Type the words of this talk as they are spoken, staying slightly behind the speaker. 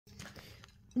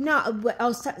No,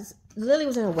 Lily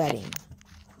was in a wedding.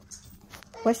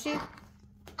 Was she?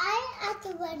 I at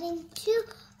the wedding too.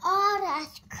 All that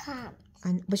come.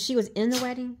 But she was in the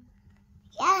wedding?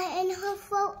 Yeah, and her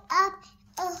phone up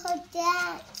her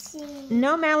dancing.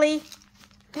 No, Melly.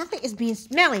 Melly is being...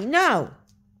 Melly, no.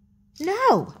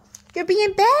 No. You're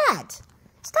being bad.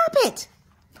 Stop it.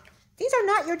 These are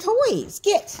not your toys.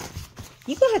 Get.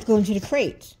 You're going to have to go into the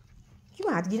crate. You're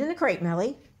going to have to get in the crate,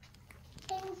 Melly.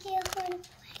 Thank you for the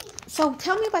crate. So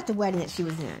tell me about the wedding that she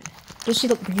was in. Did she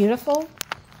look beautiful?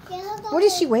 Yeah, What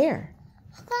did she wear?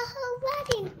 Her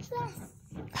wedding dress.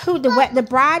 Who, the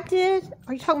bride did?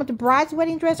 Are you talking about the bride's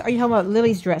wedding dress? Or are you talking about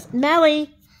Lily's dress? Melly.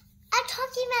 I'm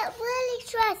talking about Lily's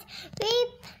dress. We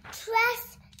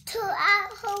dressed to at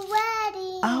her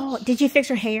wedding. Oh, did you fix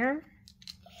her hair?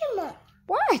 Emma,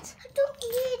 What? I don't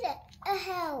need a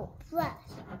help dress.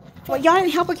 Well, y'all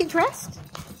didn't help her get dressed?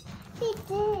 We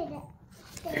did.